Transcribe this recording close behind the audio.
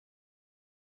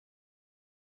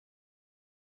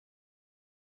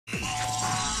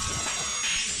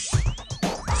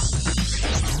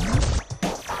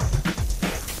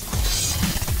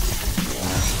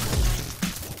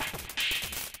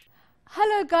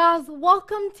guys,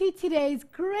 welcome to today's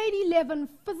grade 11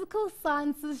 physical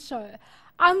sciences show.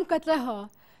 I'm Katleho.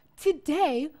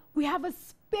 Today we have a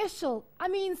special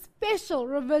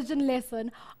revision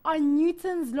lesson on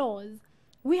Newton's laws.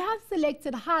 We have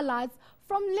selected highlights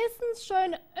from lessons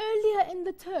shown earlier in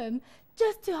the term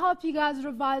just to help you guys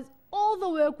revise all the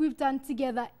work we've done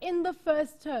together in the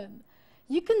first term.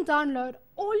 You can download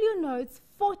all your notes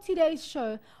for today's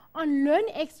show on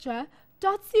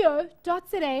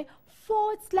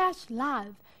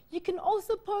learnextra.co.za/live. You can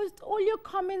also post all your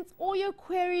comments, all your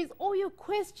queries, all your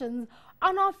questions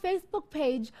on our Facebook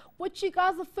page, which you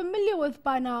guys are familiar with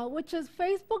by now, which is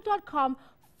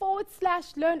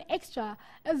facebook.com/learnextra,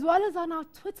 as well as on our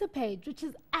Twitter page, which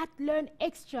is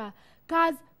 @learnextra.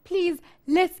 Guys, please,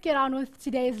 let's get on with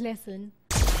today's lesson.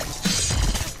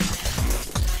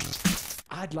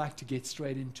 I'd like to get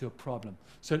straight into a problem.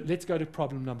 So let's go to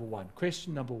problem number one,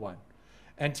 question number one.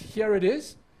 And here it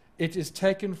is. It is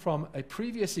taken from a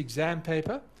previous exam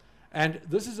paper, and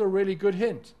this is a really good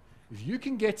hint. If you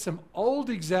can get some old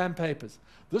exam papers,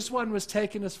 this one was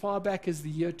taken as far back as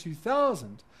the year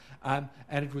 2000, and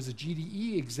it was a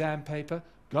GDE exam paper.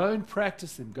 Go and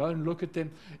practice them, go and look at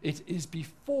them. It is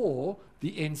before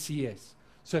the NCS.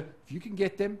 So if you can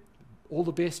get them, all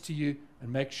the best to you,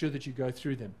 and make sure that you go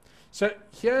through them. So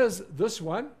here's this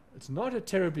one. It's not a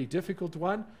terribly difficult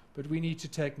one, but we need to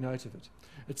take note of it.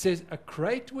 It says a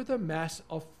crate with a mass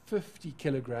of 50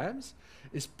 kilograms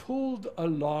is pulled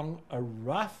along a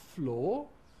rough floor.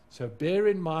 So bear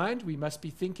in mind, we must be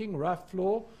thinking rough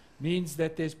floor means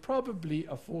that there's probably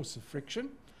a force of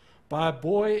friction by a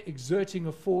boy exerting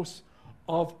a force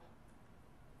of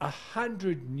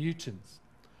 100 newtons.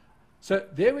 So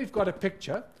there we've got a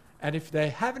picture, and if they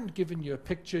haven't given you a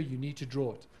picture, you need to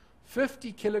draw it.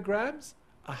 50 kilograms,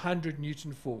 100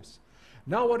 Newton force.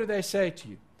 Now what do they say to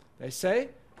you? They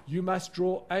say you must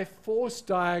draw a force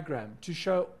diagram to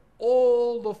show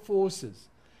all the forces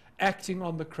acting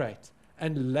on the crate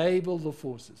and label the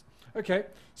forces. Okay,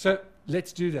 so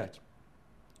let's do that.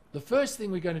 The first thing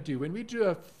we're going to do when we do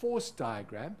a force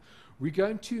diagram, we're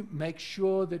going to make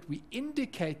sure that we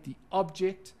indicate the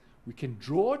object. We can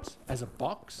draw it as a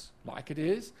box like it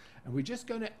is, and we're just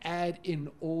going to add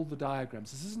in all the diagrams.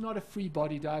 This is not a free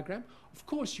body diagram. Of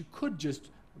course, you could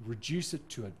just reduce it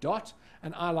to a dot,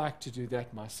 and I like to do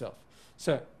that myself.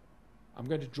 So I'm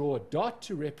going to draw a dot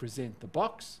to represent the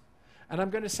box, and I'm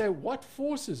going to say what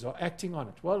forces are acting on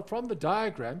it. Well, from the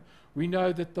diagram, we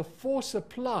know that the force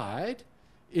applied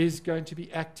is going to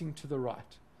be acting to the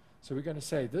right. So we're going to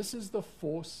say this is the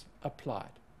force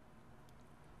applied.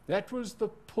 That was the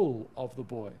pull of the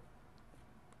boy.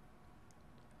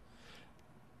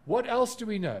 What else do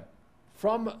we know?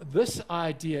 From this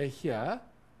idea here,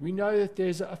 we know that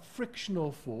there's a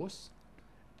frictional force,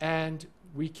 and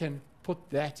we can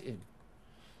put that in.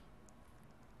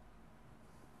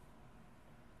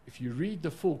 If you read the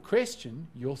full question,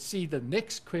 you'll see the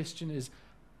next question is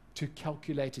to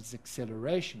calculate its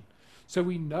acceleration. So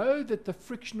we know that the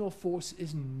frictional force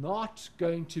is not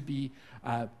going to be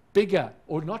bigger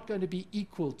or not going to be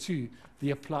equal to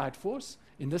the applied force.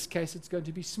 In this case, it's going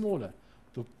to be smaller.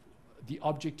 The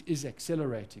object is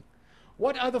accelerating.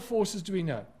 What other forces do we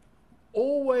know?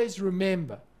 Always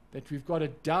remember that we've got a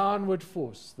downward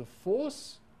force, the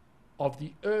force of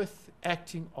the earth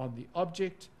acting on the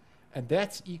object, and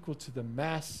that's equal to the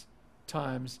mass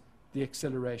times the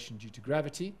acceleration due to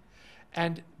gravity.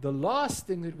 And the last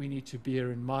thing that we need to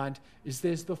bear in mind is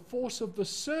there's the force of the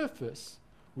surface,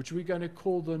 which we're going to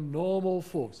call the normal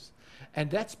force.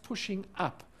 And that's pushing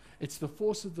up. It's the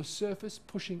force of the surface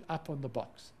pushing up on the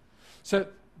box. So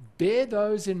bear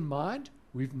those in mind.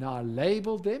 We've now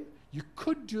labeled them. You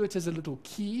could do it as a little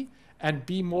key and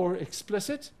be more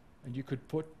explicit. And you could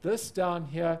put this down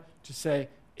here to say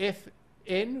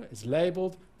Fn is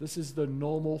labeled. This is the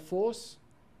normal force.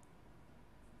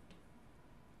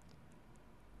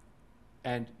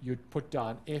 And you'd put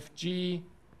down Fg.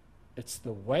 It's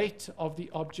the weight of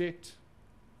the object.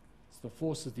 It's the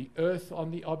force of the earth on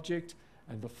the object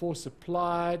and the force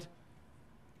applied.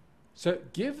 So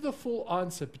give the full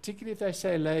answer, particularly if they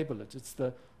say label it. It's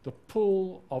the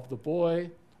pull of the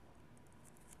boy,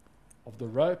 of the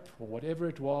rope, or whatever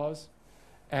it was.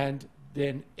 And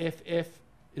then Ff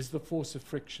is the force of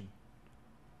friction.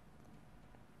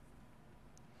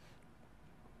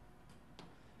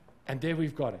 And there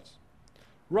we've got it.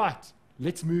 Right,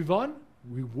 let's move on.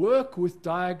 We work with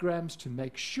diagrams to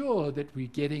make sure that we're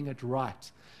getting it right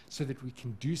so that we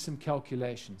can do some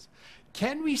calculations.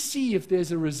 Can we see if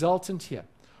there's a resultant here?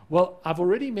 Well, I've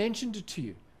already mentioned it to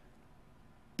you.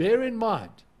 Bear in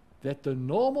mind, that the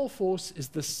normal force is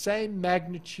the same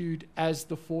magnitude as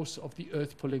the force of the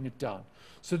earth pulling it down.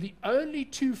 So the only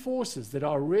two forces that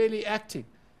are really acting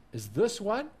is this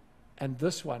one,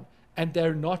 and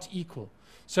they're not equal.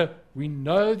 So we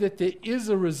know that there is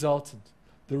a resultant.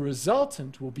 The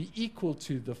resultant will be equal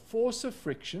to the force of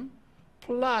friction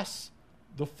plus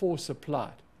the force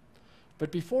applied.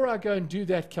 But before I go and do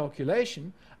that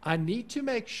calculation, I need to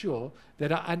make sure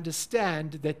that I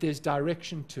understand that there's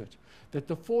direction to it, that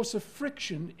the force of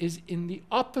friction is in the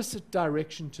opposite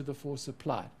direction to the force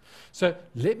applied. So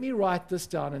let me write this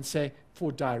down and say,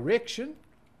 for direction,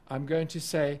 I'm going to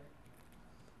say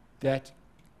that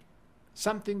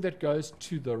something that goes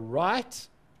to the right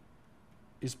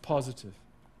is positive.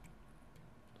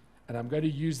 And I'm going to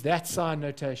use that sign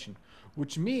notation,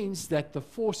 which means that the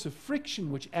force of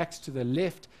friction, which acts to the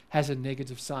left, has a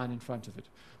negative sign in front of it.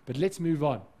 But let's move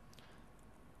on.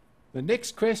 The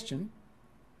next question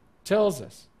tells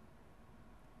us,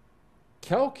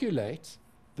 calculate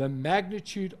the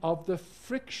magnitude of the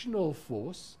frictional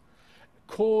force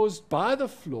caused by the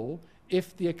floor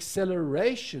if the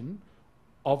acceleration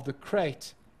of the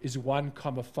crate is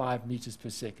 1,5 meters per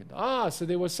second. So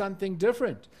there was something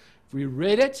different. If we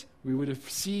read it, we would have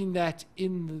seen that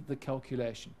in the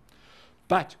calculation.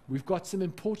 But we've got some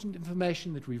important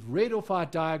information that we've read off our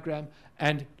diagram,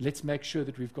 and let's make sure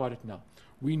that we've got it now.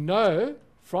 We know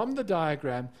from the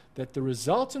diagram that the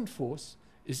resultant force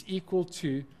is equal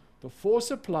to the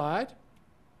force applied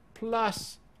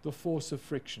plus the force of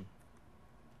friction.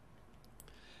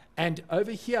 And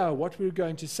over here, what we're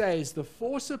going to say is the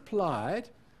force applied,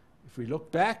 if we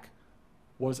look back,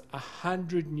 was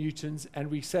 100 newtons,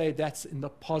 and we say that's in the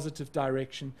positive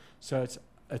direction, so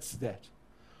it's that.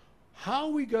 How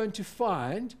are we going to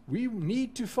find? We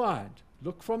need to find,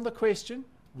 look from the question,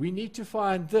 we need to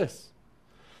find this.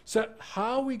 So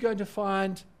how are we going to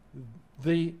find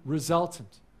the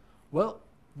resultant? Well,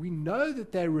 we know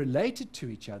that they're related to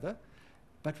each other,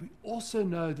 but we also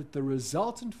know that the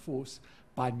resultant force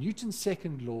by Newton's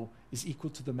second law is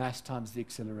equal to the mass times the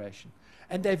acceleration.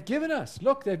 And they've given us,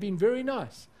 look, they've been very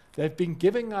nice. They've been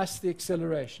giving us the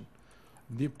acceleration.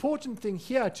 The important thing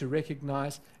here to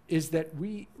recognize is that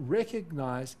we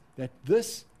recognize that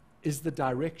this is the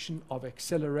direction of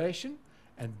acceleration,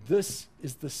 and this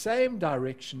is the same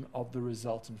direction of the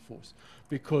resultant force,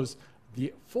 because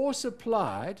the force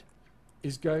applied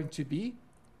is going to be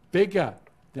bigger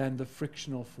than the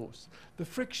frictional force. The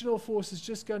frictional force is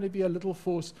just going to be a little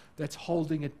force that's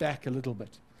holding it back a little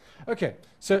bit. Okay,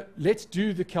 so let's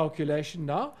do the calculation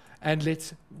now, and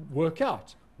let's work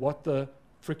out what the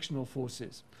frictional force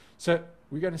is. So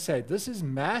we're going to say this is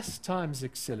mass times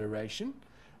acceleration.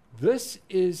 This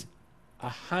is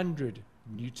 100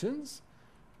 newtons.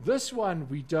 This one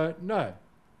we don't know.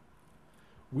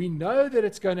 We know that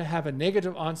it's going to have a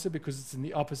negative answer because it's in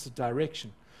the opposite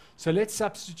direction. So let's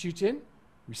substitute in.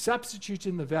 We substitute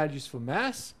in the values for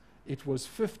mass. It was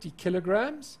 50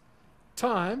 kilograms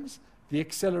times the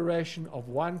acceleration of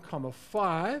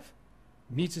 1,5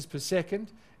 meters per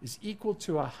second is equal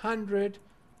to 100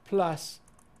 plus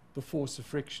the force of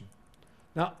friction.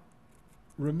 Now,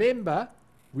 remember,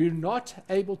 we're not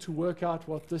able to work out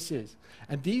what this is.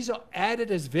 And these are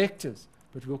added as vectors,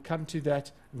 but we'll come to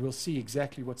that and we'll see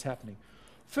exactly what's happening.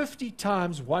 50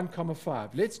 times 1,5.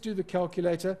 Let's do the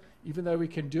calculator, even though we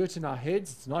can do it in our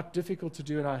heads. It's not difficult to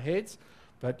do in our heads,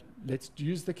 but let's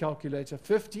use the calculator.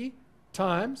 50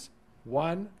 times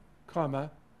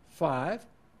 1,5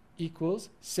 equals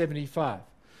 75.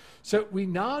 So we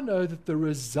now know that the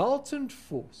resultant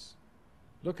force,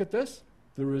 look at this,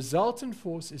 the resultant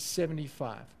force is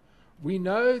 75. We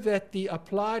know that the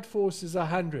applied force is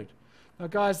 100. Now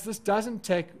guys, this doesn't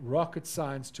take rocket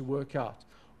science to work out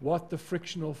what the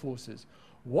frictional force is.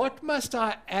 What must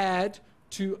I add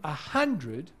to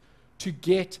 100 to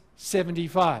get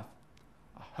 75?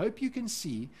 I hope you can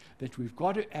see that we've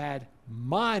got to add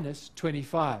minus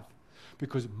 25,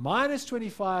 because minus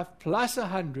 25 plus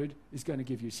 100 is going to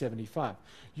give you 75.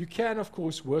 You can, of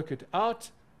course, work it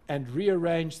out and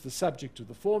rearrange the subject of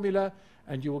the formula,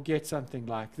 and you will get something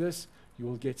like this. You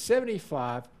will get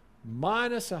 75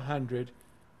 minus 100,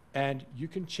 and you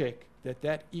can check that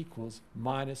that equals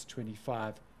minus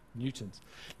 25 newtons.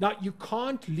 Now, you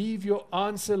can't leave your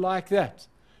answer like that.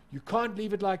 You can't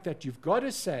leave it like that. You've got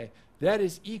to say that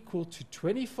is equal to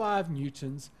 25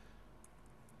 newtons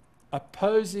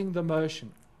opposing the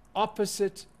motion,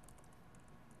 opposite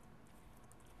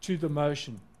to the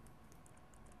motion,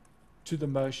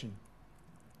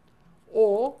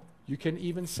 Or you can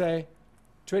even say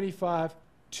 25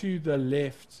 to the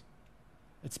left.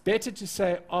 It's better to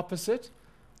say opposite,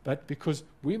 but because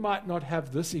we might not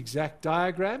have this exact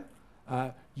diagram,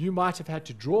 You might have had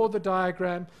to draw the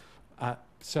diagram.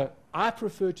 So I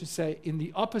prefer to say in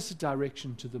the opposite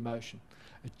direction to the motion.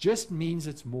 It just means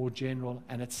it's more general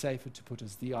and it's safer to put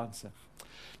as the answer.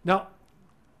 Now,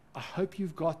 I hope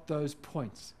you've got those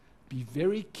points. Be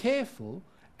very careful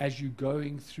as you're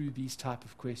going through these type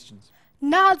of questions.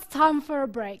 Now it's time for a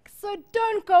break, so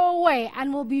don't go away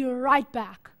and we'll be right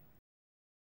back.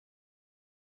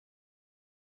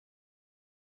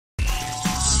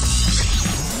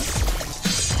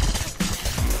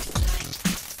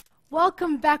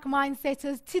 Welcome back,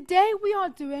 Mindsetters. Today we are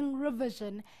doing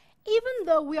revision. Even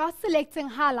though we are selecting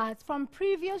highlights from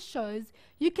previous shows,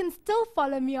 you can still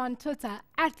follow me on Twitter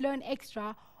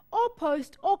 @LearnExtra or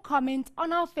post or comment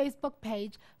on our Facebook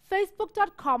page,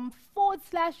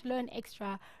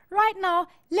 facebook.com/LearnExtra. Right now,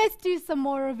 let's do some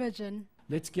more revision.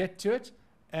 Let's get to it,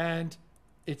 and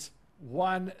it's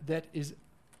one that is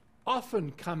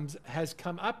often has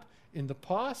come up in the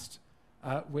past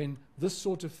when this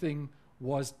sort of thing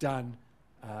was done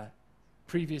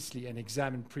previously and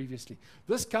examined previously.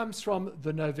 This comes from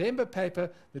the November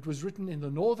paper that was written in the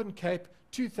Northern Cape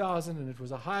 2000, and it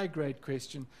was a high grade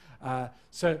question.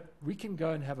 So we can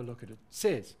go and have a look at it. It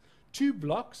says, 2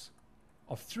 blocks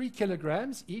of 3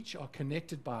 kilograms each are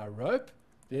connected by a rope.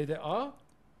 There they are.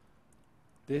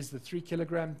 There's the 3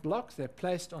 kilogram blocks. They're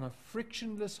placed on a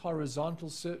frictionless horizontal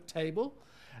table.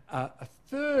 A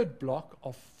third block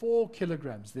of 4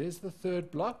 kilograms. There's the third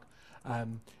block.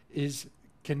 Is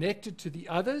connected to the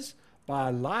others by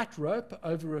a light rope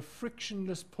over a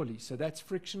frictionless pulley. So that's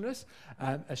frictionless,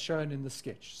 as shown in the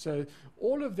sketch. So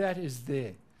all of that is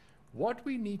there. What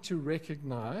we need to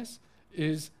recognize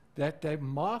is that they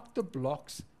mark the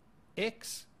blocks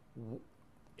X,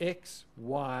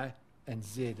 Y, and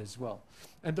Z as well.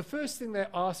 And the first thing they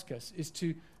ask us is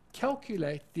to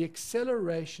calculate the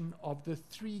acceleration of the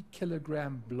 3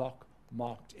 kilogram block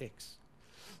marked X.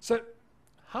 So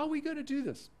how are we going to do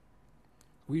this?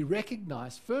 We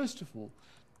recognize, first of all,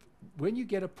 when you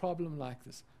get a problem like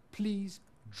this, please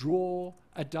draw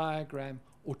a diagram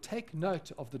or take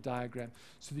note of the diagram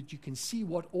so that you can see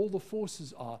what all the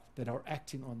forces are that are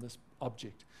acting on this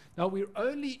object. Now, we're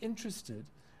only interested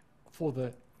for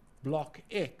the block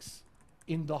X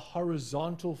in the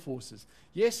horizontal forces.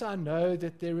 Yes, I know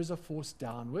that there is a force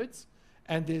downwards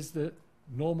and there's the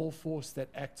normal force that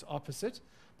acts opposite,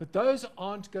 but those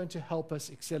aren't going to help us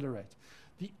accelerate.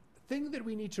 The thing that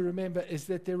we need to remember is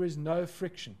that there is no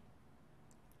friction.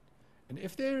 And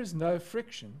if there is no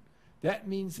friction, that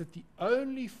means that the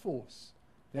only force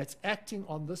that's acting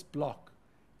on this block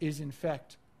is in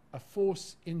fact a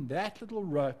force in that little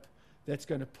rope that's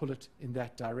going to pull it in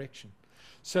that direction.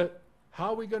 So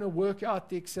how are we going to work out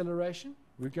the acceleration?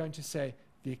 We're going to say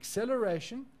the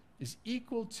acceleration is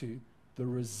equal to the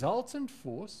resultant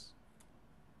force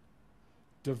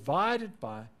divided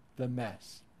by the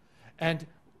mass. And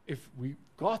if we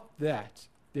got that,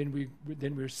 then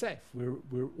we're safe.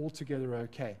 We're altogether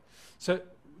okay. So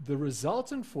the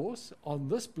resultant force on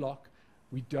this block,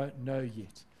 we don't know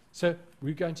yet. So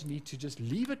we're going to need to just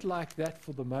leave it like that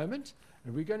for the moment.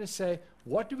 And we're going to say,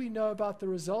 what do we know about the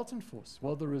resultant force?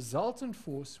 Well, the resultant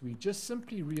force, we just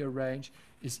simply rearrange,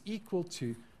 is equal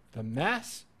to the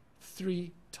mass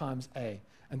 3 times A.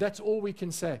 And that's all we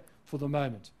can say for the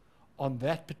moment on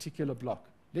that particular block.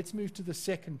 Let's move to the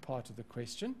second part of the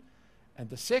question. And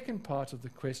the second part of the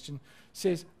question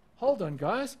says, hold on,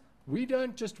 guys. We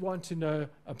don't just want to know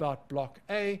about block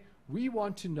A. We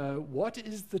want to know what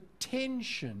is the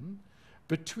tension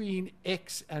between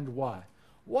X and Y.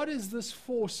 What is this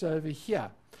force over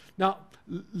here? Now,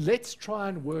 let's try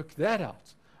and work that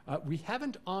out. We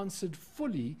haven't answered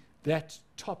fully that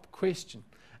top question.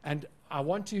 And I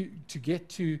want to get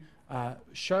to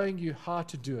showing you how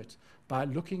to do it by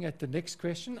looking at the next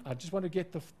question. I just want to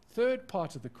get the third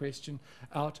part of the question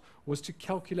out, was to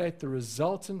calculate the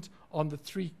resultant on the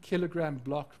 3 kilogram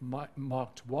block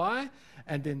marked Y.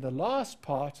 And then the last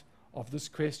part of this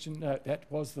question, no, that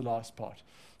was the last part.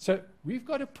 So we've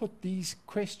got to put these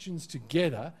questions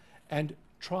together and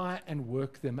try and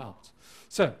work them out.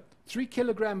 So 3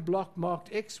 kilogram block marked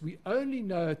X, we only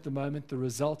know at the moment the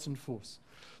resultant force.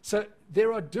 So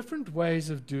there are different ways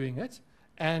of doing it,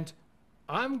 and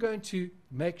I'm going to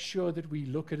make sure that we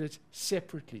look at it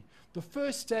separately. The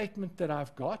first statement that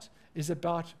I've got is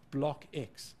about block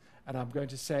X, and I'm going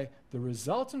to say the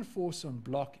resultant force on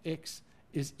block X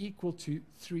is equal to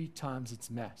 3 times its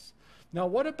mass. Now,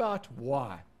 what about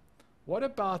Y? What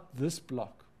about this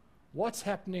block? What's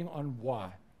happening on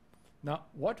Y? Now,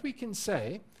 what we can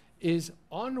say is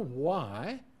on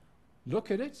Y,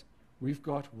 look at it, we've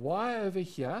got Y over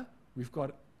here, we've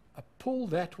got a pull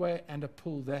that way and a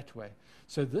pull that way.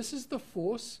 So this is the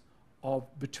force of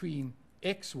between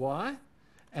x, y,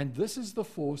 and this is the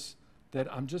force that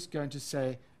I'm just going to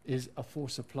say is a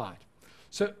force applied.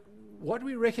 So what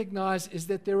we recognize is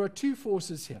that there are two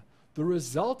forces here. The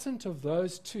resultant of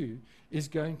those two is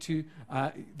going to,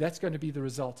 that's going to be the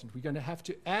resultant. We're going to have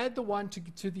to add the one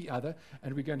to the other,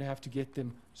 and we're going to have to get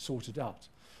them sorted out.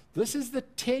 This is the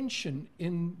tension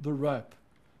in the rope.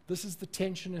 This is the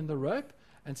tension in the rope.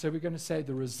 And so we're going to say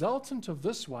the resultant of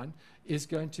this one is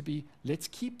going to be, let's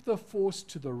keep the force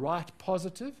to the right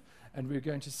positive, and we're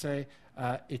going to say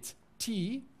it's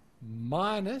T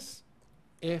minus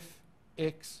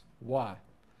Fxy.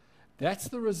 That's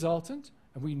the resultant,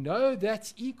 and we know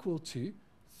that's equal to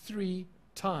 3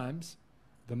 times,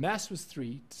 the mass was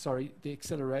 3, sorry, the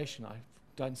acceleration, I've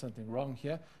done something wrong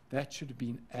here. That should have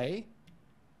been A,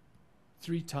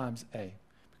 3 times A,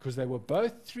 because they were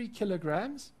both 3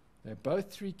 kilograms. They're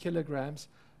both 3 kilograms.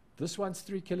 This one's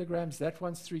 3 kilograms, that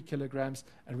one's 3 kilograms,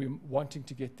 and we're wanting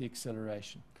to get the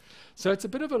acceleration. So it's a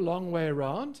bit of a long way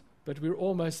around, but we're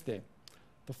almost there.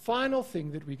 The final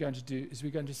thing that we're going to do is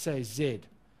we're going to say Z.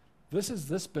 This is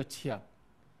this bit here.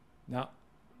 Now,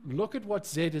 look at what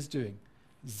Z is doing.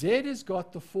 Z has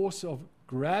got the force of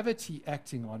gravity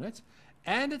acting on it,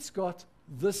 and it's got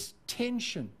this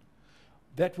tension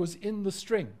that was in the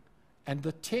string. And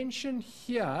the tension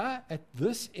here at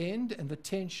this end and the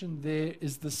tension there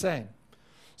is the same.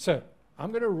 So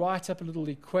I'm going to write up a little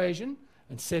equation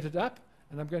and set it up,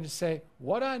 and I'm going to say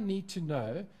what I need to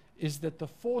know is that the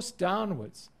force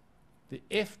downwards, the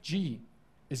Fg,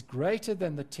 is greater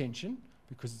than the tension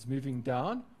because it's moving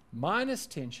down, minus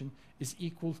tension is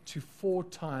equal to 4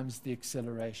 times the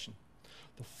acceleration.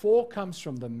 The 4 comes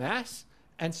from the mass,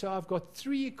 and so I've got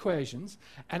 3 equations,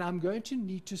 and I'm going to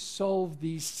need to solve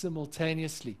these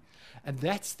simultaneously. And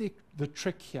that's the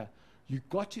trick here. You've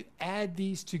got to add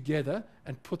these together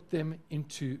and put them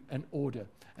into an order.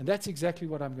 And that's exactly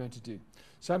what I'm going to do.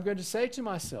 So I'm going to say to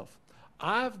myself,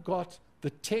 I've got the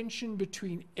tension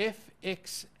between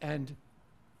Fx and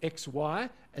xy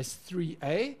as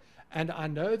 3a, and I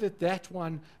know that that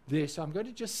one there, so I'm going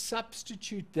to just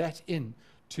substitute that in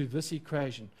to this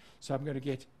equation. So I'm going to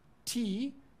get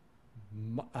T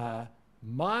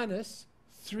minus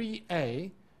 3a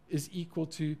is equal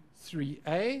to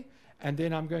 3a, and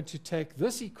then I'm going to take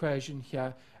this equation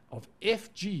here of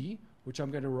Fg, which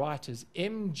I'm going to write as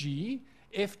mg,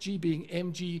 Fg being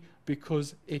mg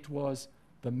because it was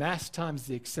the mass times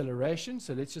the acceleration.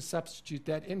 So let's just substitute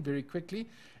that in very quickly.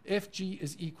 Fg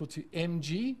is equal to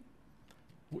mg,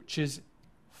 which is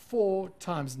 4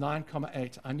 times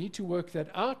 9,8. I need to work that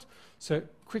out. So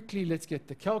quickly, let's get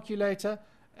the calculator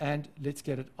and let's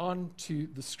get it onto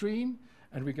the screen.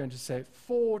 And we're going to say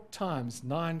 4 times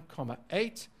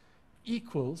 9,8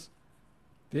 equals,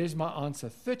 there's my answer,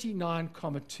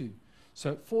 39,2.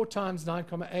 So 4 times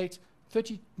 9,8,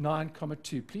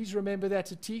 39,2. Please remember that,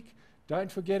 Atik.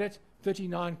 Don't forget it,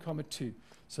 39,2.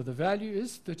 So the value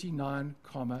is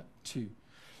 39,2.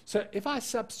 So if I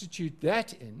substitute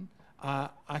that in,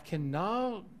 I can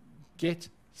now get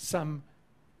some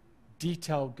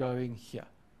detail going here.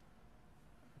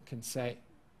 I can say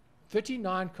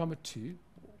 39,2,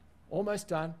 almost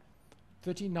done,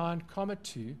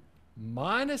 39,2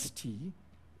 minus t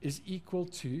is equal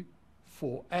to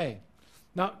 4a.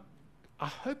 Now, I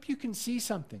hope you can see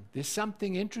something. There's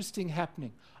something interesting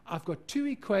happening. I've got 2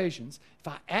 equations. If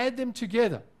I add them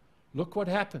together, look what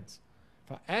happens.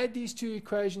 If I add these 2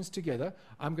 equations together,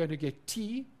 I'm going to get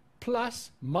t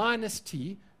plus minus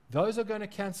t. Those are going to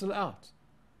cancel out.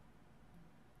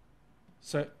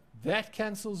 So that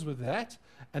cancels with that.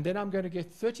 And then I'm going to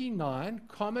get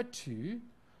 39,2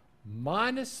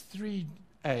 minus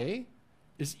 3a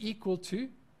is equal to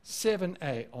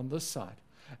 7a on this side.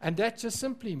 And that just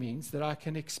simply means that I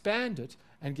can expand it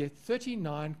and get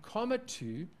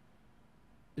 39,2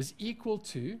 is equal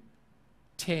to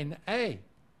 10a.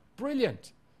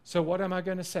 Brilliant. So what am I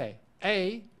going to say?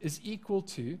 A is equal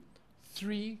to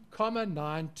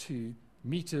 3,92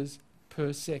 meters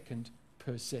per second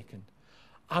per second.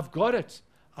 I've got it.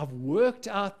 I've worked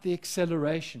out the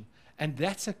acceleration, and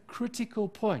that's a critical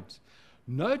point.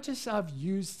 Notice I've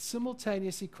used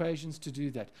simultaneous equations to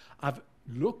do that. I've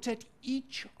looked at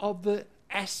each of the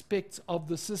aspects of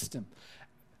the system,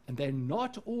 and they're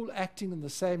not all acting in the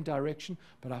same direction,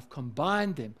 but I've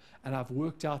combined them, and I've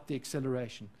worked out the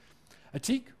acceleration.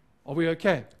 Atik, are we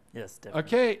okay? Yes, definitely.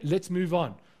 Okay, let's move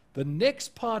on. The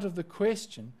next part of the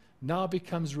question now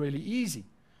becomes really easy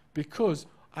because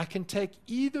I can take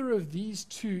either of these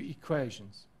 2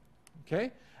 equations,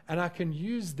 okay, and I can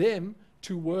use them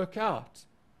to work out.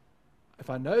 If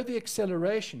I know the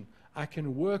acceleration, I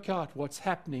can work out what's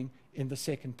happening in the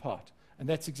second part, and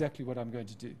that's exactly what I'm going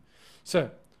to do. So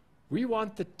we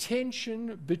want the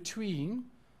tension between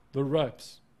the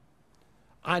ropes.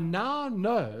 I now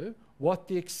know what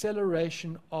the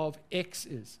acceleration of x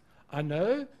is. I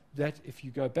know that if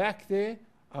you go back there,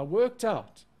 I worked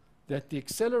out that the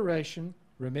acceleration,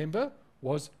 remember,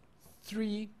 was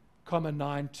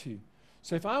 3,92.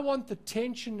 So if I want the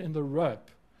tension in the rope,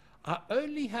 I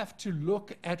only have to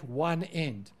look at one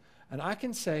end. And I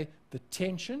can say the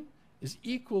tension is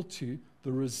equal to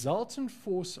the resultant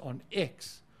force on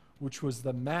x, which was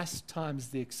the mass times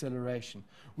the acceleration.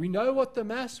 We know what the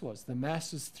mass was. The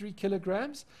mass is 3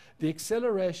 kilograms. The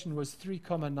acceleration was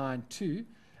 3,92.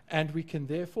 And we can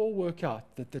therefore work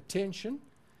out that the tension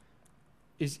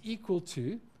is equal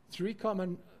to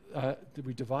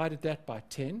we divided that by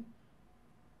 10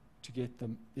 to get the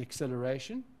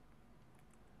acceleration.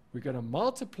 We're going to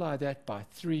multiply that by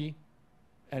 3,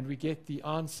 and we get the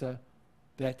answer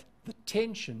that the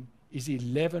tension is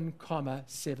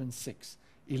 11,76.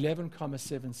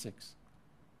 11,76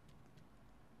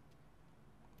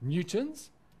 newtons,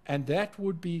 and that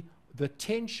would be the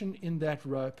tension in that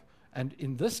rope, and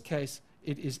in this case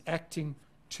it is acting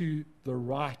to the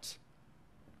right.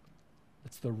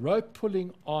 It's the rope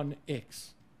pulling on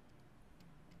x.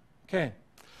 Okay.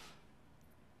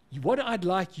 What I'd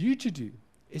like you to do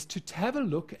is to have a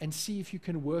look and see if you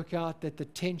can work out that the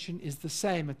tension is the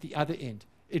same at the other end.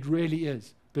 It really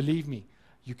is. Believe me,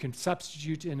 you can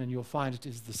substitute in and you'll find it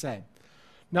is the same.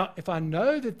 Now, if I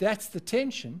know that that's the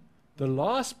tension, the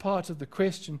last part of the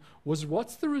question was,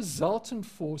 what's the resultant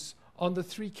force on the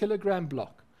 3 kilogram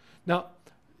block? Now,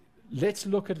 let's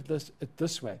look at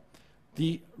this way.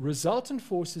 The resultant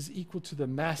force is equal to the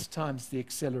mass times the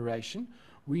acceleration.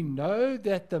 We know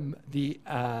that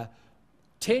the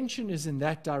tension is in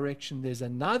that direction. There's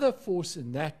another force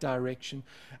in that direction,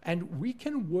 and we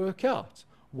can work out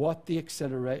what the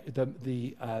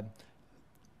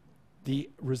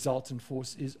resultant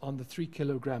force is on the 3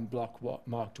 kilogram block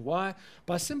marked Y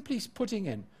by simply putting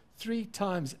in 3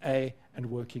 times A and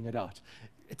working it out.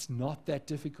 It's not that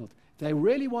difficult. If they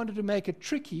really wanted to make it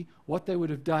tricky, what they would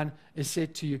have done is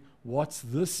said to you, what's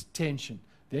this tension?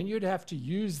 Then you'd have to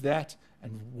use that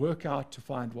and work out to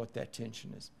find what that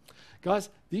tension is. Guys,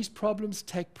 these problems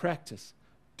take practice.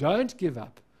 Don't give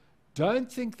up.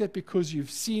 Don't think that because you've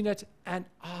seen it and,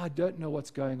 I don't know what's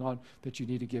going on, that you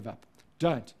need to give up.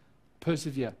 Don't.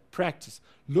 Persevere. Practice.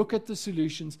 Look at the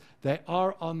solutions. They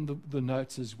are on the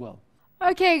notes as well.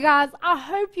 Okay, guys, I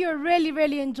hope you're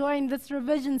really enjoying this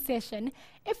revision session.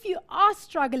 If you are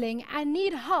struggling and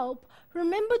need help,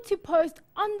 remember to post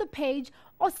on the page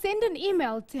or send an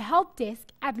email to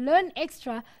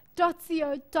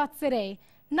helpdesk@learnextra.co.za.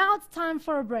 Now it's time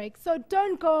for a break, so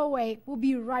don't go away. We'll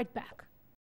be right back.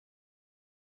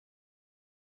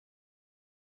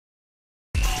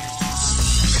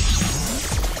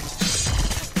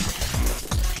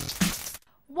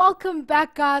 Welcome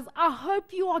back, guys. I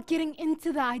hope you are getting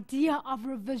into the idea of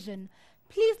revision.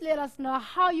 Please let us know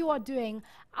how you are doing.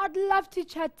 I'd love to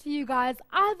chat to you guys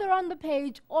either on the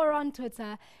page or on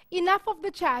Twitter. Enough of the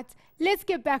chat. Let's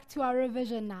get back to our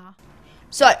revision now.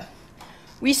 So,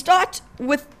 we start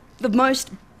with the most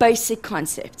basic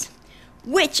concept,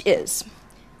 which is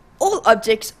all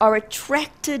objects are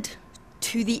attracted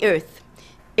to the earth,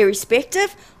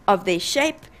 irrespective of their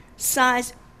shape,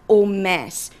 size, or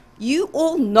mass. You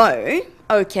all know,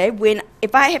 okay,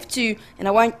 if I have to, and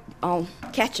I'll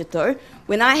catch it though,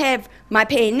 when I have my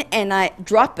pen and I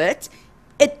drop it,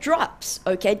 it drops,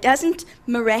 okay? It doesn't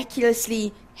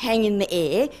miraculously hang in the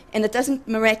air, and it doesn't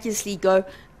miraculously go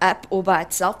up all by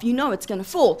itself. You know it's going to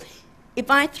fall.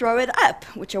 If I throw it up,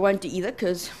 which I won't do either,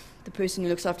 because the person who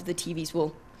looks after the TVs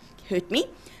will hurt me,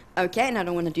 okay, and I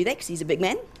don't want to do that because he's a big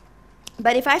man.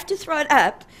 But if I have to throw it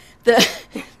up, the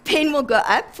pen will go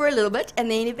up for a little bit, and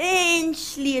then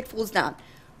eventually it falls down.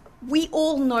 We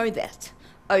all know that,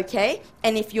 okay?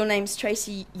 And if your name's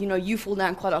Tracy, you know you fall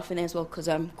down quite often as well, because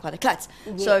I'm quite a klutz.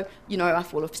 Yeah. So, you know, I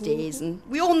fall off stairs, and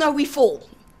we all know we fall.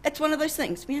 It's one of those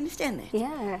things. We understand that.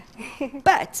 Yeah.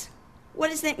 But what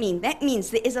does that mean? That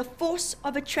means there is a force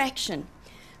of attraction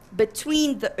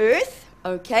between the earth,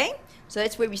 okay? So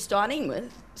that's where we're starting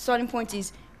with. Starting point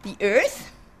is the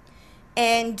earth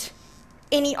and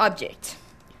any object.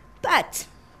 But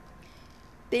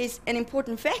there's an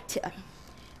important factor,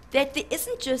 that there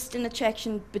isn't just an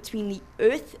attraction between the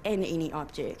earth and any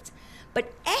object,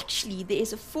 but actually there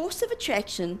is a force of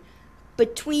attraction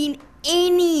between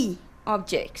any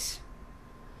objects.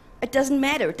 It doesn't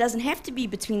matter. It doesn't have to be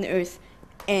between the earth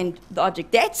and the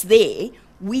object. That's there.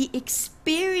 We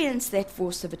experience that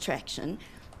force of attraction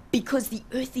because the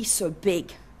earth is so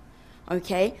big.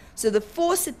 Okay? So the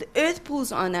force that the earth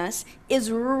pulls on us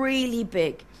is really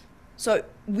big. So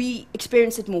we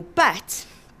experience it more. But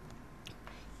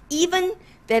even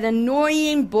that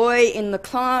annoying boy in the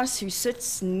class who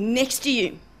sits next to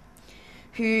you,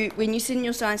 who, when you sit in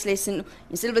your science lesson,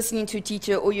 instead of listening to a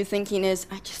teacher, all you're thinking is,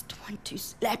 I just want to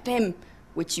slap him,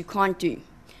 which you can't do.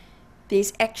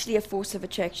 There's actually a force of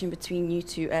attraction between you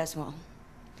two as well.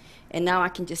 And now I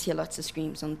can just hear lots of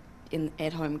screams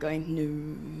at home going,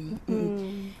 no.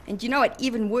 And you know what,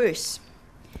 even worse,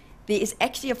 there is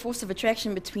actually a force of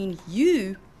attraction between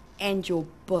you and your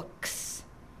books.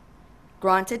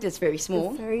 Granted, it's very small.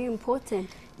 It's very important.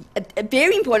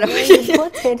 Very important. Very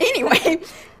important. Anyway,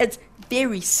 it's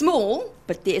very small,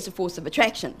 but there is a force of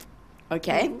attraction.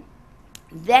 Okay?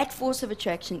 That force of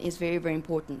attraction is very, very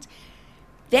important.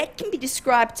 That can be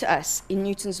described to us in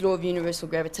Newton's law of universal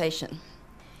gravitation.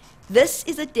 This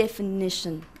is a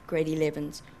definition, grade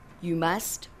 11s. You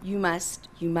must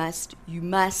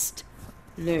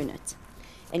learn it.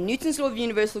 And Newton's law of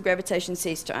universal gravitation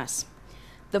says to us,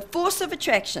 the force of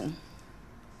attraction,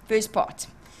 first part,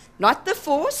 not the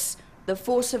force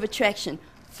of attraction.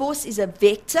 Force is a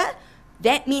vector.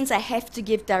 That means I have to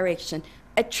give direction.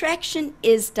 Attraction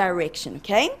is direction,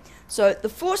 okay? So the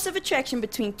force of attraction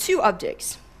between two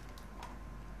objects,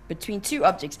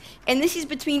 and this is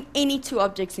between any two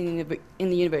objects in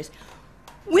the universe,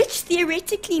 which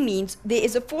theoretically means there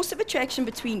is a force of attraction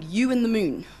between you and the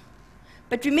moon.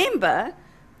 But remember,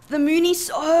 the moon is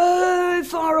so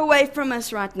far away from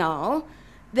us right now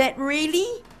that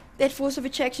really that force of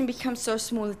attraction becomes so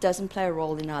small it doesn't play a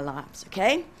role in our lives,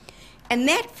 okay? And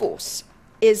that force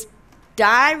is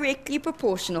directly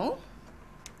proportional.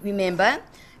 Remember,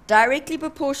 directly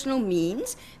proportional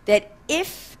means that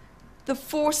if the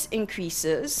force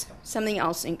increases, something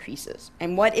else increases.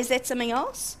 And what is that something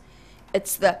else?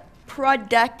 It's the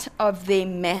product of their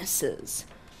masses.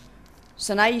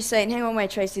 So now you're saying, hang on,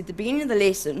 wait, Tracy, at the beginning of the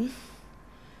lesson,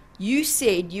 you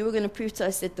said you were going to prove to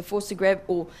us that the force of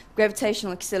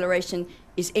gravitational acceleration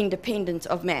is independent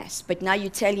of mass. But now you're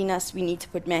telling us we need to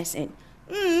put mass in.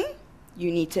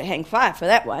 You need to hang fire for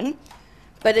that one.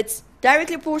 But it's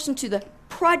directly proportional to the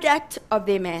product of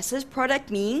their masses.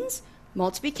 Product means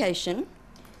multiplication.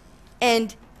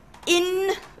 And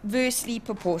inversely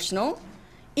proportional.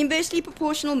 Inversely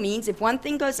proportional means if one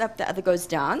thing goes up, the other goes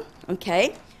down.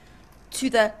 Okay? To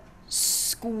the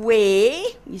square,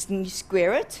 you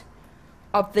square it,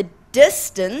 of the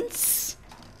distance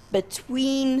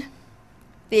between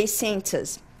their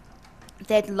centers.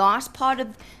 That last part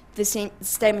of the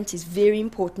statement is very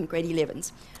important, grade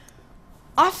 11s.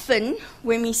 Often,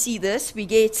 when we see this, we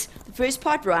get the first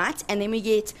part right, and then we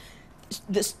get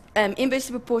this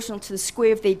inversely proportional to the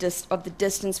square of the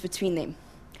distance between them.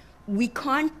 We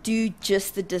can't do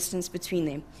just the distance between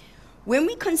them. When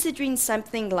we're considering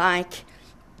something like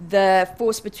the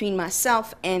force between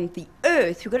myself and the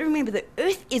Earth, you've got to remember the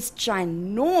Earth is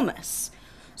ginormous.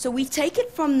 So we take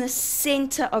it from the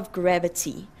center of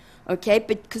gravity, okay?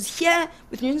 Because here,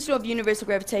 with Newton's law of universal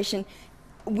gravitation,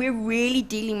 we're really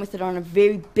dealing with it on a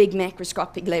very big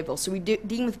macroscopic level. So we're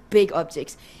dealing with big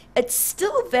objects. It's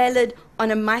still valid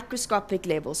on a microscopic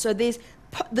level. So this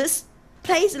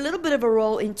plays a little bit of a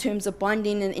role in terms of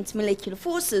bonding and intermolecular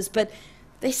forces, but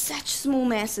they're such small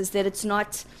masses that it's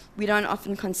not, we don't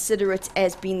often consider it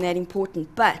as being that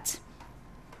important. But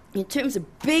in terms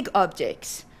of big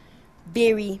objects,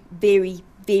 very, very,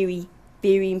 very,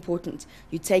 very important.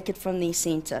 You take it from their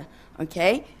center,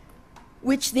 okay?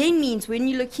 Which then means when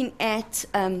you're looking at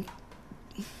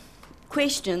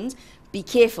questions, be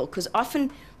careful, because often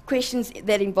questions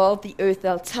that involve the Earth,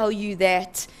 they'll tell you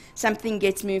that something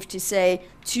gets moved to, say,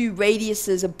 2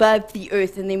 radiuses above the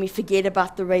Earth, and then we forget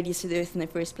about the radius of the Earth in the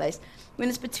first place. When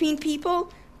it's between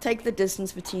people, take the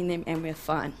distance between them, and we're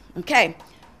fine. Okay,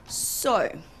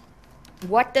 so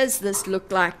what does this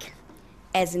look like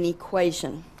as an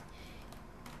equation?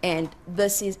 And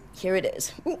this is, here it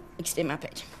is. Ooh, extend my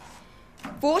page.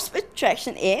 Force of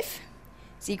attraction F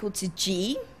is equal to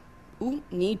G,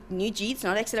 new G, it's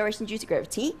not acceleration due to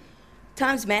gravity,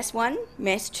 times mass 1,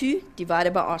 mass 2,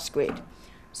 divided by r squared.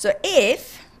 So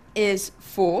F is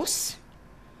force,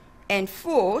 and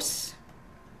force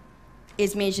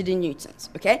is measured in newtons,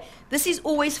 okay? This is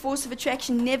always force of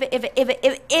attraction, never, ever, ever,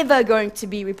 ever, ever going to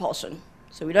be repulsion.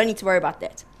 So we don't need to worry about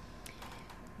that.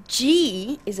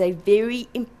 G is a very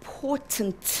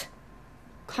important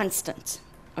constant,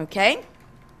 okay?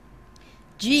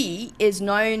 G is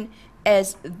known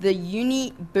as the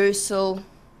universal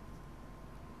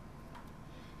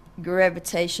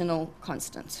gravitational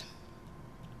constant.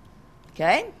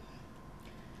 Okay?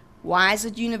 Why is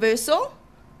it universal?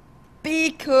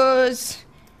 Because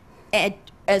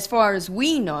as far as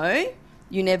we know,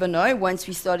 You never know. Once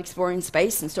we start exploring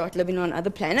space and start living on other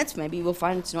planets, maybe we'll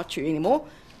find it's not true anymore.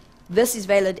 This is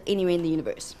valid anywhere in the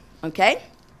universe, okay?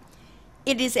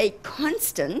 It is a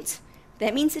constant.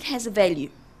 That means it has a value.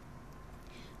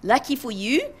 Lucky for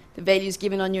you, the value is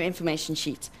given on your information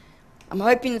sheet. I'm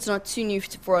hoping it's not too new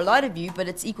for a lot of you, but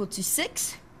it's equal to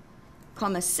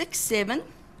 6,67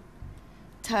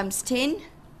 times 10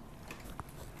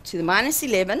 to the minus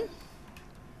 11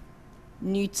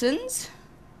 newtons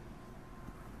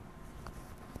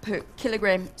per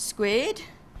kilogram squared.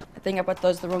 I think I got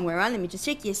those the wrong way around. Let me just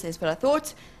check. Yes, that's what I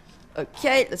thought.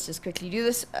 Okay, let's just quickly do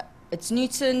this. It's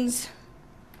newtons.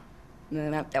 No,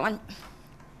 that one.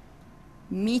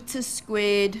 Meters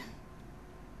squared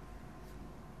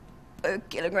per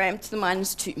kilogram to the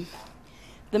minus 2.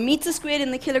 The meter squared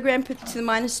and the kilogram to the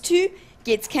minus 2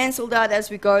 gets cancelled out as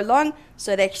we go along,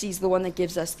 so it actually is the one that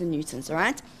gives us the newtons, all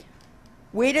right?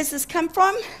 Where does this come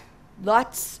from?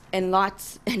 Lots and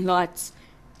lots and lots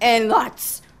and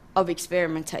lots of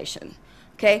experimentation,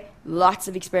 okay? Lots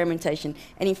of experimentation.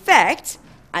 And in fact,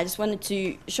 I just wanted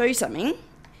to show you something.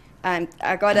 I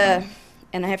got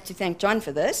and I have to thank John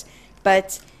for this,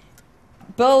 but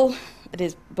Bill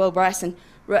Bryson,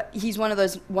 he's one of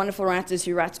those wonderful writers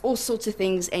who writes all sorts of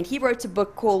things, and he wrote a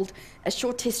book called A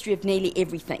Short History of Nearly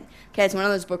Everything. Okay, it's one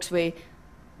of those books where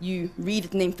you read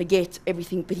it and then forget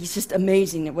everything, but he's just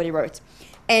amazing at what he wrote.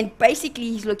 And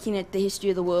basically, he's looking at the history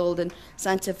of the world and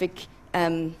scientific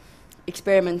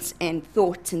experiments and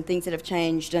thought and things that have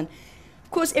changed. And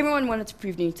of course, everyone wanted to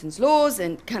prove Newton's laws,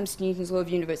 and comes to Newton's law of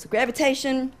universal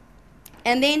gravitation.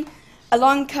 And then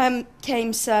along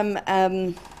came some,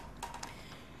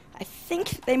 I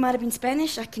think they might have been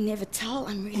Spanish. I can never tell.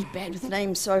 I'm really bad with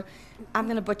names, so I'm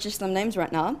going to butcher some names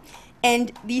right now.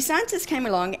 And these scientists came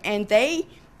along, and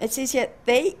it says here,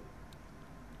 they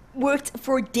worked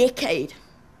for a decade,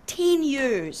 10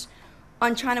 years,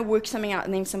 on trying to work something out,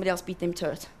 and then somebody else beat them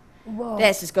to it. Whoa.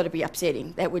 That's just got to be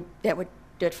upsetting. That would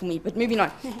do it for me. But moving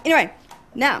on. Anyway,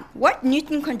 now, what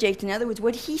Newton conjectured, in other words,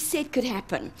 what he said could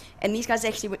happen, and these guys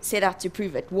actually set out to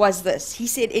prove it, was this. He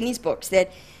said in his books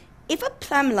that if a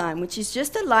plumb line, which is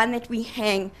just a line that we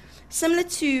hang similar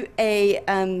to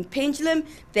a pendulum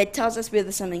that tells us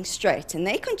whether something's straight, and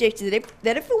they conjectured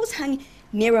that if it was hung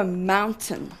near a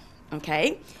mountain,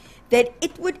 okay, that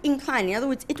it would incline. In other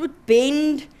words, it would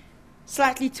bend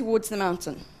slightly towards the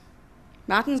mountain.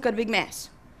 Mountain's got a big mass,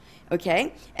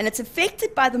 okay, and it's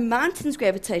affected by the mountain's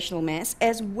gravitational mass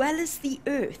as well as the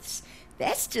Earth's.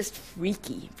 That's just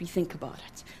freaky if you think about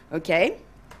it, okay?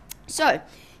 So,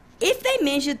 if they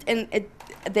measured, and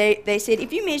they said,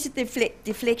 if you measured the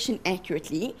deflection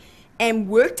accurately and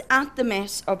worked out the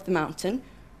mass of the mountain,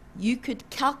 you could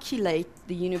calculate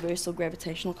the universal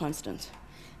gravitational constant.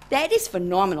 That is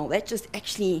phenomenal. That just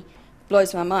actually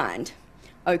blows my mind,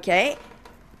 okay?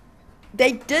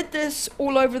 They did this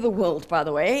all over the world, by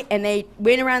the way, and they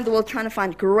went around the world trying to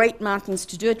find great mountains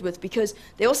to do it with, because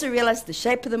they also realized the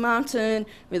shape of the mountain,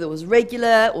 whether it was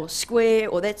regular or square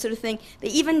or that sort of thing. They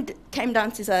even came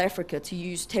down to South Africa to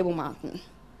use Table Mountain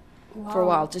for a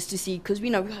while, just to see, because we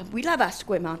know we love our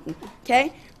square mountain,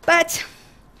 okay? But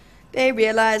they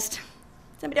realized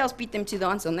somebody else beat them to the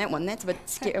answer on that one. That's a bit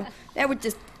scary. That would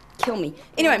just kill me.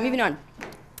 Anyway, moving on.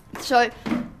 So,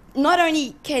 not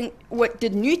only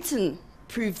did Newton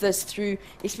prove this through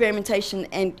experimentation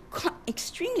and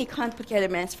extremely complicated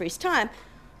maths for his time,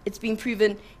 it's been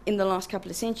proven in the last couple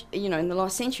of centuries, in the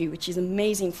last century, which is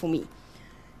amazing for me.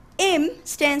 M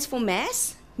stands for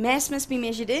mass. Mass must be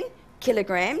measured in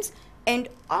kilograms, and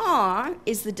R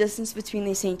is the distance between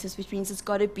their centers, which means it's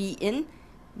got to be in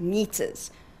meters.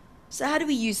 So how do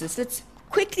we use this? Let's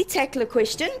quickly tackle a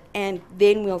question, and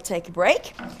then we'll take a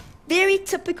break. Very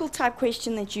typical type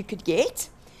question that you could get.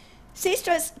 Says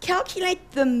to us,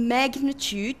 calculate the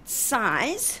magnitude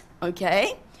size,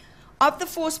 okay, of the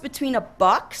force between a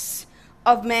box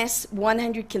of mass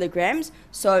 100 kilograms.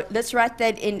 So let's write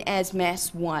that in as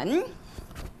mass 1,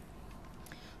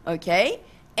 okay,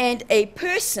 and a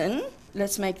person,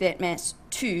 let's make that mass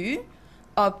 2,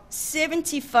 of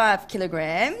 75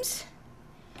 kilograms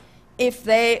if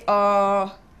they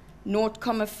are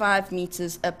 0.5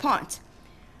 meters apart.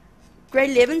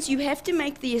 Grade 11s, you have to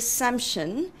make the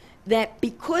assumption that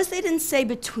because they didn't say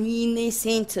between their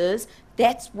centers,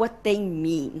 that's what they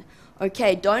mean.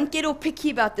 Okay, don't get all picky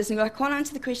about this and go, I can't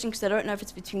answer the question because I don't know if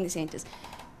it's between the centers.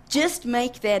 Just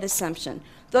make that assumption.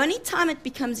 The only time it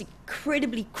becomes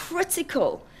incredibly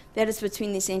critical that it's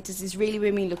between the centers is really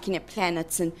when we're looking at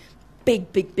planets and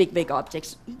big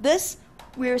objects. This,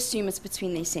 we assume it's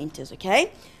between their centers,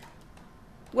 okay?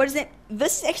 What is that?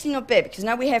 This is actually not bad because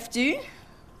now we have to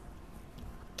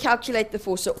calculate the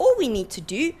force. So all we need to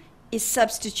do is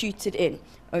substituted in.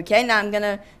 Okay, now I'm going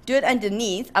to do it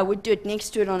underneath. I would do it next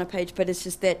to it on a page, but it's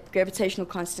just that gravitational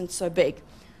constant's so big.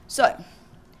 So,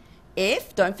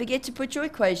 F, don't forget to put your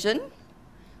equation,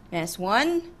 mass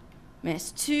 1,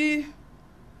 mass 2,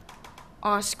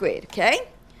 r squared, okay?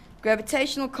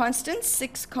 Gravitational constant,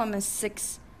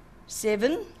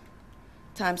 6,67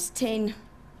 times 10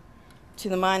 to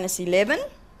the minus 11.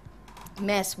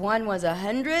 Mass 1 was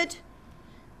 100.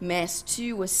 Mass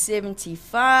 2 was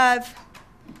 75.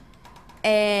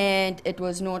 And it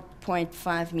was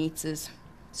 0.5 meters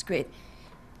squared.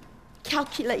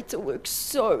 Calculator work,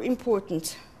 so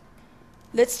important.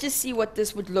 Let's just see what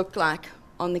this would look like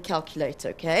on the calculator,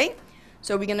 okay?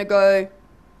 So we're going to go,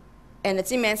 and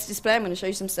it's in maths display. I'm going to show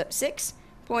you some stuff.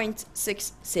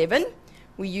 6.67.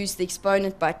 We use the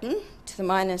exponent button to the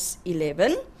minus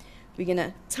 11. We're going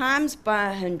to times by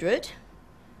 100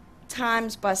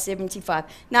 times by 75.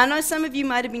 Now, I know some of you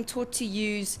might have been taught to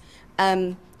use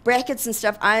brackets and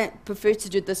stuff. I prefer to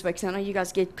do it this way because I know you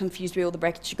guys get confused where all the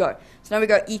brackets should go. So now we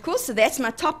go equals. So that's my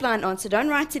top line answer. Don't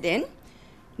write it in.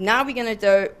 Now we're going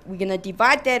to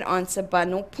divide that answer by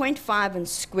 0.5 and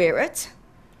square it.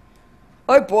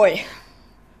 Oh boy.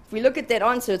 If we look at that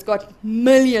answer, it's got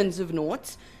millions of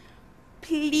noughts.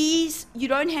 Please, you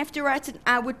don't have to write it.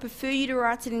 I would prefer you to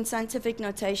write it in scientific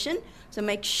notation. So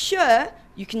make sure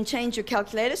you can change your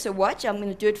calculator. So watch, I'm going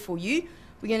to do it for you.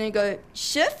 We're going to go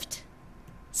Shift,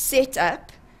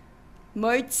 Setup,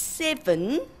 Mode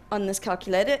 7 on this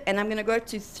calculator, and I'm going to go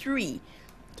to 3.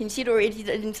 Can you see it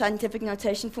already in scientific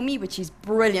notation for me, which is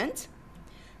brilliant.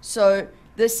 So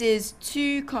this is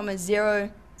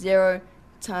 2,00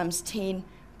 times 10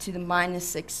 to the minus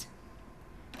 6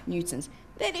 newtons.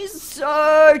 That is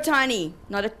so tiny.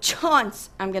 Not a chance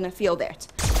I'm going to feel that.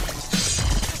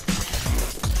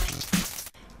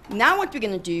 Now what we're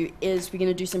going to do is we're going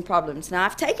to do some problems. Now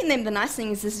I've taken them. The nice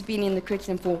thing is this has been in the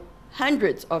curriculum for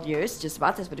hundreds of years, just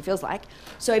about that's what it feels like.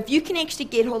 So if you can actually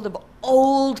get hold of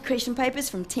old question papers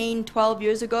from 10, 12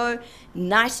 years ago,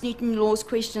 nice Newton laws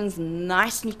questions,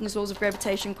 nice Newton's laws of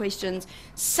gravitation questions,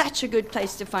 such a good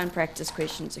place to find practice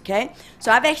questions, okay?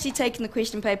 So I've actually taken the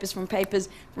question papers from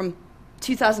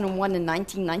 2001 and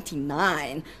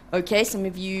 1999. Okay, some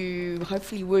of you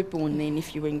hopefully were born then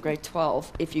if you were in grade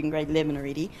 12, if you're in grade 11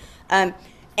 already. And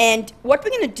what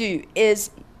we're going to do is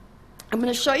I'm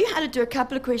going to show you how to do a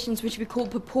couple of questions which we call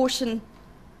proportion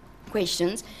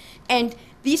questions. And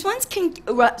these ones can,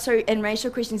 and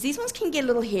ratio questions, these ones can get a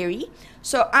little hairy.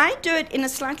 So I do it in a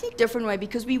slightly different way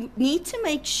because we need to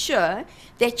make sure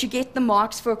that you get the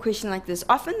marks for a question like this.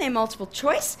 Often they're multiple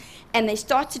choice and they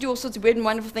start to do all sorts of weird and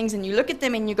wonderful things and you look at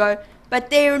them and you go, but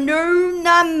there are no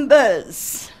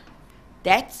numbers.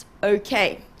 That's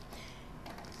okay.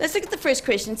 Let's look at the first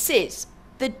question. It says,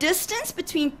 the distance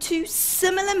between two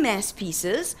similar mass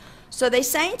pieces, so they're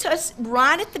saying to us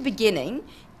right at the beginning,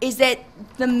 is that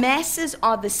the masses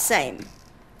are the same,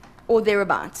 or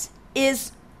thereabouts,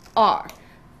 is r.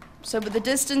 So the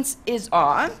distance is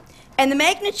r, and the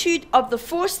magnitude of the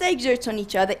force they exert on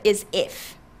each other is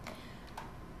F.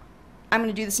 I'm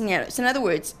going to do this in arrows. So in other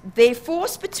words, their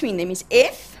force between them is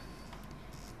F,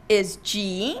 is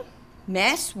G,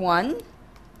 mass 1,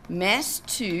 mass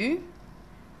 2,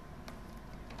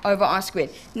 over r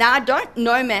squared. Now, I don't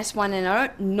know mass 1 and I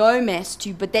don't know mass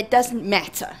 2, but that doesn't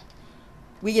matter.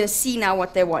 We're going to see now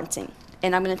what they're wanting.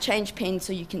 And I'm going to change pen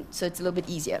so it's a little bit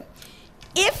easier.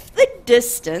 If the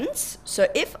distance, so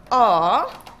if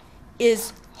r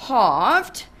is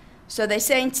halved, so they're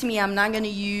saying to me I'm now going to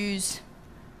use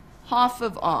half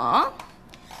of r,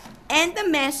 and the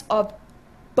mass of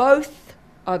both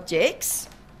objects,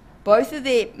 both of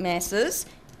their masses,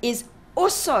 is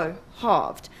also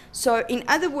halved. So in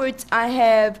other words, I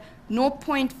have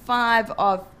 0.5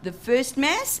 of the first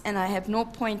mass and I have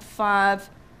 0.5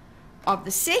 of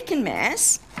the second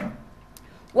mass.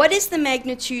 What is the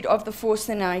magnitude of the force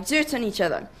they now exert on each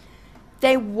other?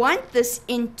 They want this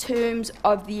in terms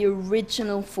of the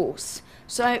original force.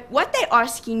 So what they're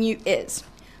asking you is,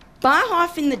 by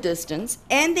halving the distance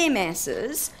and their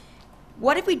masses,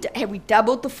 what have we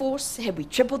doubled the force? Have we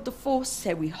tripled the force?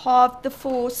 Have we halved the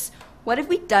force? What have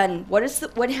we done?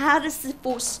 How does the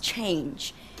force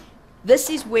change?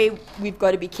 This is where we've got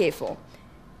to be careful.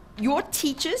 Your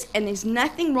teachers, and there's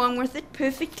nothing wrong with it,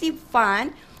 perfectly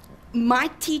fine,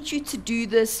 might teach you to do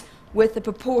this with a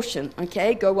proportion,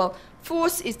 okay? Go, well,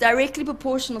 force is directly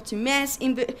proportional to mass.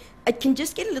 It can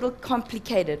just get a little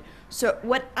complicated. So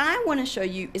what I want to show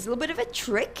you is a little bit of a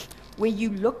trick where you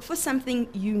look for something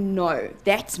you know.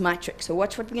 That's my trick. So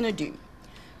watch what we're going to do.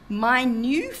 My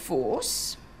new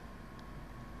force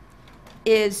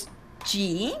is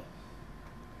G,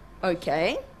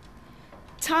 okay,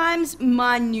 times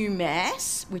my new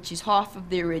mass, which is half of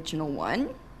the original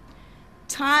one,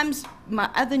 times my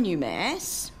other new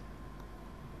mass,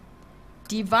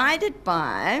 divided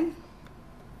by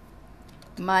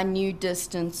my new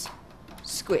distance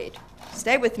squared.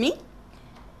 Stay with me.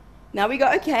 Now we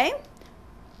go, okay,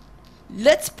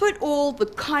 let's put all the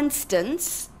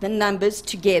constants, the numbers,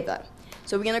 together.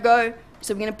 So we're going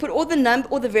to put all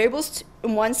the variables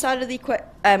on one side of the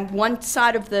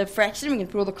fraction. We're going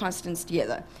to put all the constants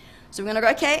together. So we're going to go,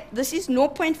 okay, this is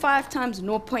 0.5 times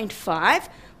 0.5,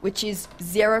 which is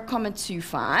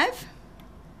 0.25.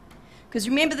 Because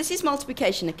remember, this is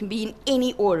multiplication. It can be in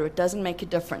any order. It doesn't make a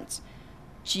difference.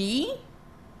 G,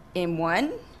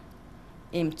 M1,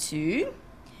 M2.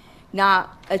 Now,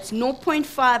 it's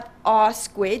 0.5 r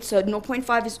squared, so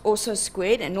 0.5 is also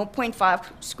squared, and 0.5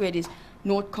 squared is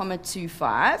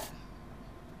 0.25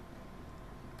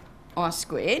 r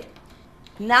squared.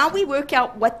 Now we work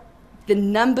out what the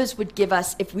numbers would give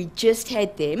us if we just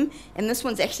had them, and this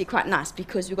one's actually quite nice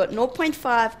because we've got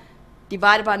 0.5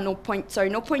 divided by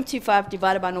 0.25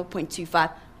 divided by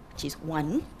 0.25, which is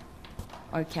 1.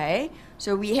 Okay,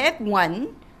 so we have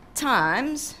 1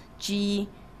 times G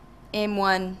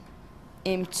M1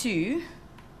 M2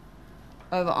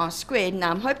 over r squared.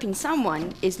 Now I'm hoping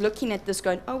someone is looking at this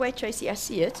going, oh wait, Tracy, I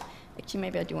see it. Actually,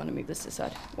 maybe I do want to move this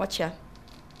aside. Watch here.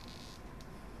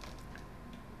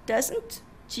 Doesn't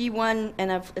G1,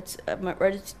 and I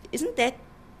wrote it, isn't that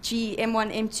G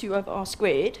M1 M2 over r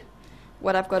squared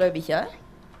what I've got over here?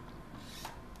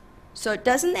 So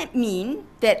doesn't that mean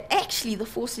that actually the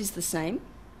force is the same?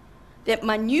 That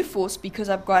my new force, because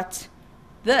I've got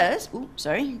this,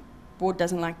 board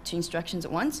doesn't like 2 instructions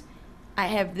at once. I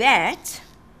have that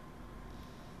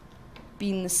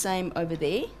being the same over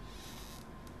there.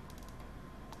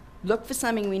 Look for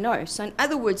something we know. So in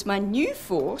other words, my new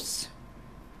force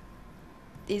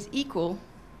is equal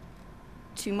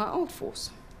to my old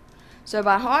force. So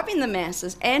by halving the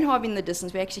masses and halving the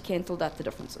distance, we actually cancelled out the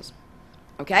differences.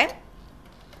 Okay?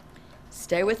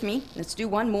 Stay with me. Let's do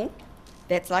one more.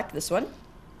 That's like this one.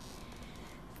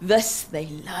 They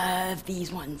love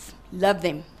these ones. Love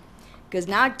them. Because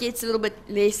now it gets a little bit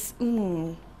less,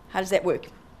 how does that work?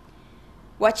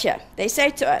 Watch here. They say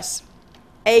to us,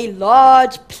 a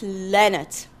large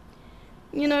planet.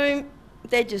 You know,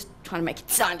 they're just trying to make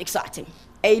it sound exciting.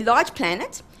 A large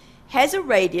planet has a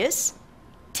radius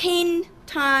 10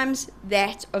 times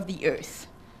that of the Earth.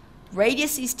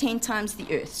 Radius is 10 times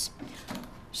the Earth's.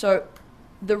 So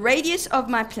the radius of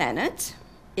my planet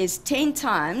is 10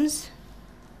 times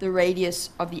the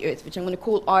radius of the Earth, which I'm going to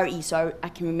call RE so I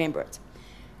can remember it.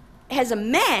 It has a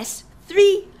mass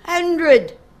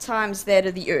 300 times that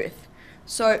of the Earth.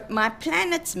 So my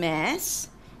planet's mass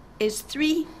is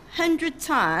 300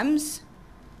 times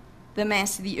the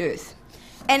mass of the Earth.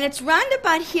 And it's round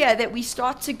about here that we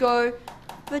start to go,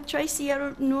 but Tracy, I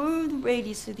don't know the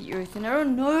radius of the Earth, and I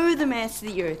don't know the mass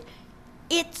of the Earth.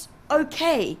 It's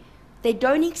okay. They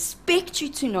don't expect you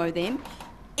to know them.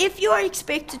 If you are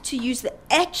expected to use the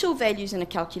actual values in a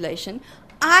calculation,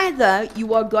 either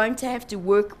you are going to have to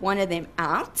work one of them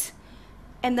out,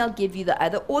 and they'll give you the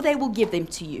other, or they will give them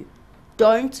to you.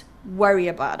 Don't worry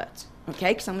about it,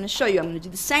 okay? Because I'm going to show you. I'm going to do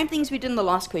the same things we did in the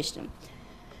last question.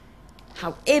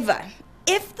 However,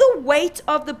 if the weight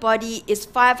of the body is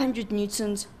 500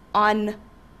 newtons on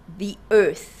the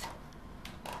Earth,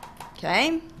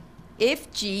 okay?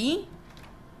 If G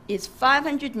is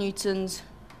 500 newtons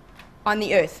on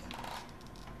the Earth,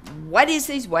 what is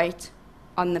his weight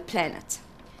on the planet?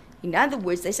 In other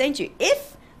words, they're saying to you,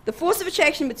 if the force of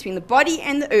attraction between the body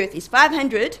and the Earth is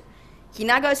 500, he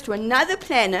now goes to another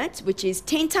planet, which is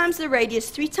 10 times the radius,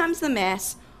 3 times the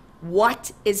mass.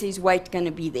 What is his weight going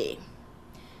to be there?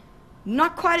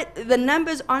 Not quite, the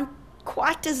numbers aren't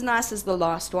quite as nice as the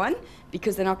last one,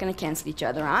 because they're not going to cancel each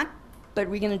other out, but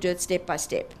we're going to do it step by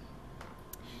step.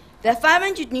 The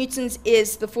 500 newtons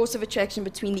is the force of attraction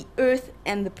between the Earth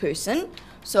and the person.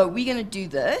 So we're going to do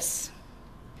this.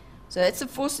 So that's the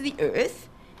force of the Earth,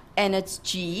 and it's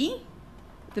G,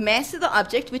 the mass of the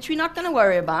object, which we're not going to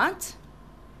worry about,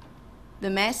 the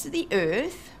mass of the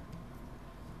Earth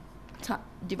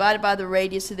divided by the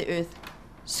radius of the Earth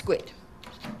squared.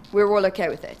 We're all okay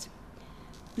with that.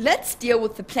 Let's deal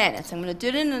with the planet. I'm going to do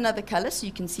it in another color so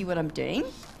you can see what I'm doing.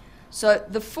 So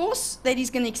the force that he's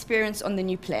going to experience on the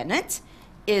new planet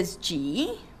is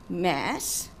G,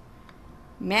 mass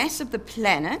of the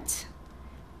planet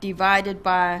divided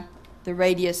by the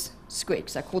radius squared,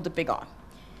 because I called it big R.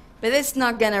 But that's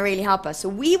not going to really help us. So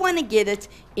we want to get it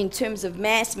in terms of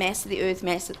mass of the Earth,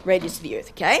 radius of the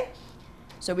Earth, okay?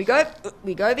 So we go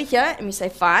over here and we say,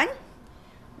 fine,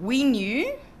 we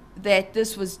knew that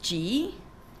this was G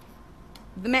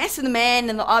the mass of the man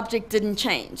and the object didn't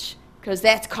change, because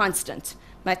that's constant,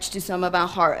 much to some of our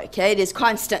horror, okay? It is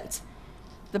constant.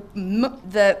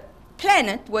 The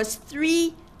planet was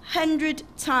 300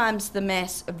 times the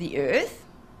mass of the Earth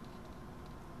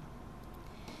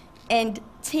and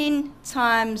 10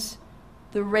 times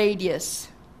the radius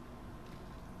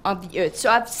of the Earth. So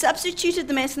I've substituted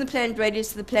the mass of the planet,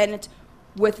 radius of the planet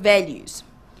with values.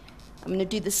 I'm going to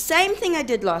do the same thing I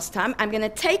did last time. I'm going to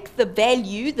take the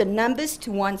value, the numbers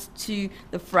to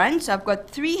the front. So I've got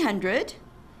 300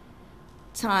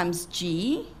 times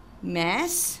g,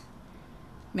 mass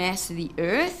of the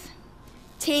Earth.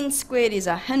 10 squared is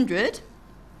 100.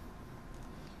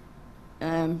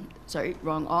 Sorry,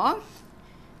 wrong R.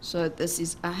 So this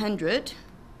is 100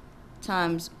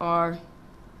 times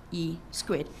RE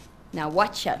squared. Now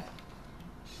watch here.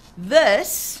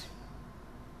 This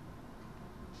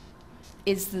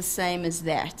is the same as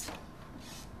that.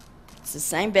 It's the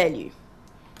same value.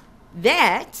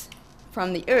 That,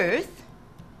 from the Earth,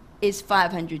 is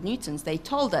 500 newtons. They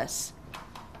told us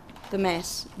the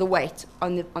mass, the weight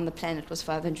on the planet was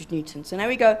 500 newtons. So now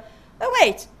we go, oh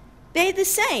wait, they're the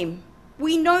same.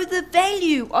 We know the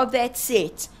value of that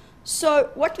set. So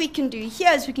what we can do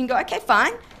here is we can go, okay,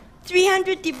 fine.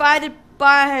 300 divided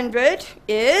by 100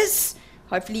 is,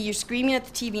 hopefully you're screaming at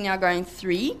the TV now going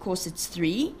 3. Of course it's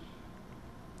 3.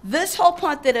 This whole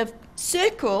part that I've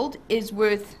circled is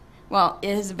worth, well,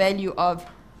 it has a value of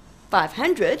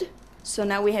 500. So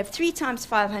now we have 3 times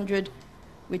 500,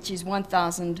 which is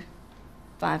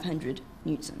 1,500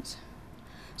 newtons.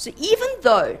 So even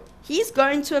though he's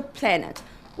going to a planet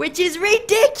which is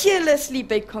ridiculously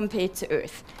big compared to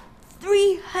Earth,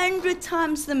 300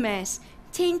 times the mass,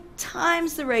 10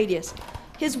 times the radius,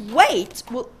 his weight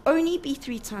will only be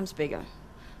 3 times bigger.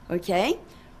 Okay?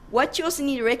 What you also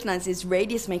need to recognize is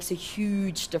radius makes a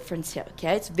huge difference here,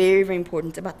 okay? It's very, very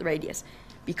important about the radius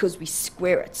because we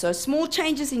square it. So small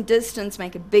changes in distance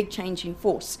make a big change in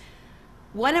force.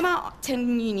 What am I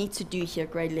telling you need to do here,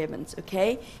 grade 11s,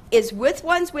 okay, is with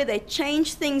ones where they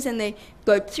change things and they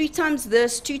go 3 times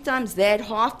this, 2 times that,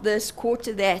 half this,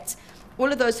 quarter that, all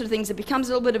of those sort of things, it becomes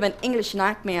a little bit of an English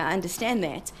nightmare, I understand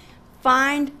that.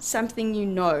 Find something you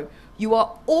know. You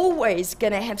are always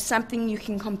going to have something you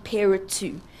can compare it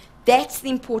to. That's the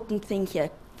important thing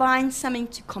here. Find something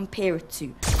to compare it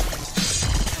to.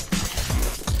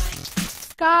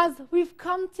 Guys, we've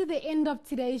come to the end of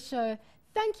today's show.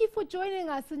 Thank you for joining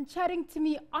us and chatting to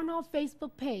me on our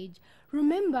Facebook page.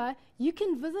 Remember, you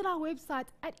can visit our website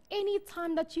at any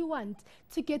time that you want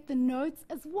to get the notes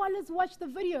as well as watch the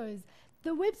videos.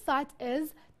 The website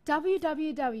is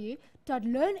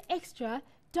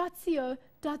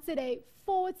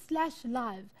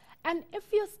www.learnextra.co.za/live. And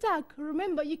if you're stuck,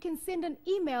 remember you can send an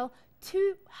email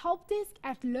to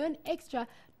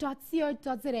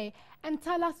helpdesk@learnextra.co.za and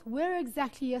tell us where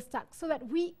exactly you're stuck so that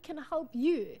we can help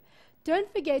you.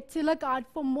 Don't forget to look out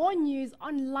for more news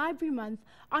on Library Month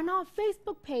on our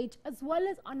Facebook page as well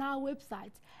as on our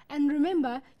website. And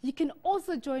remember, you can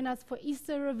also join us for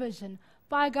Easter Revision.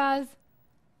 Bye guys.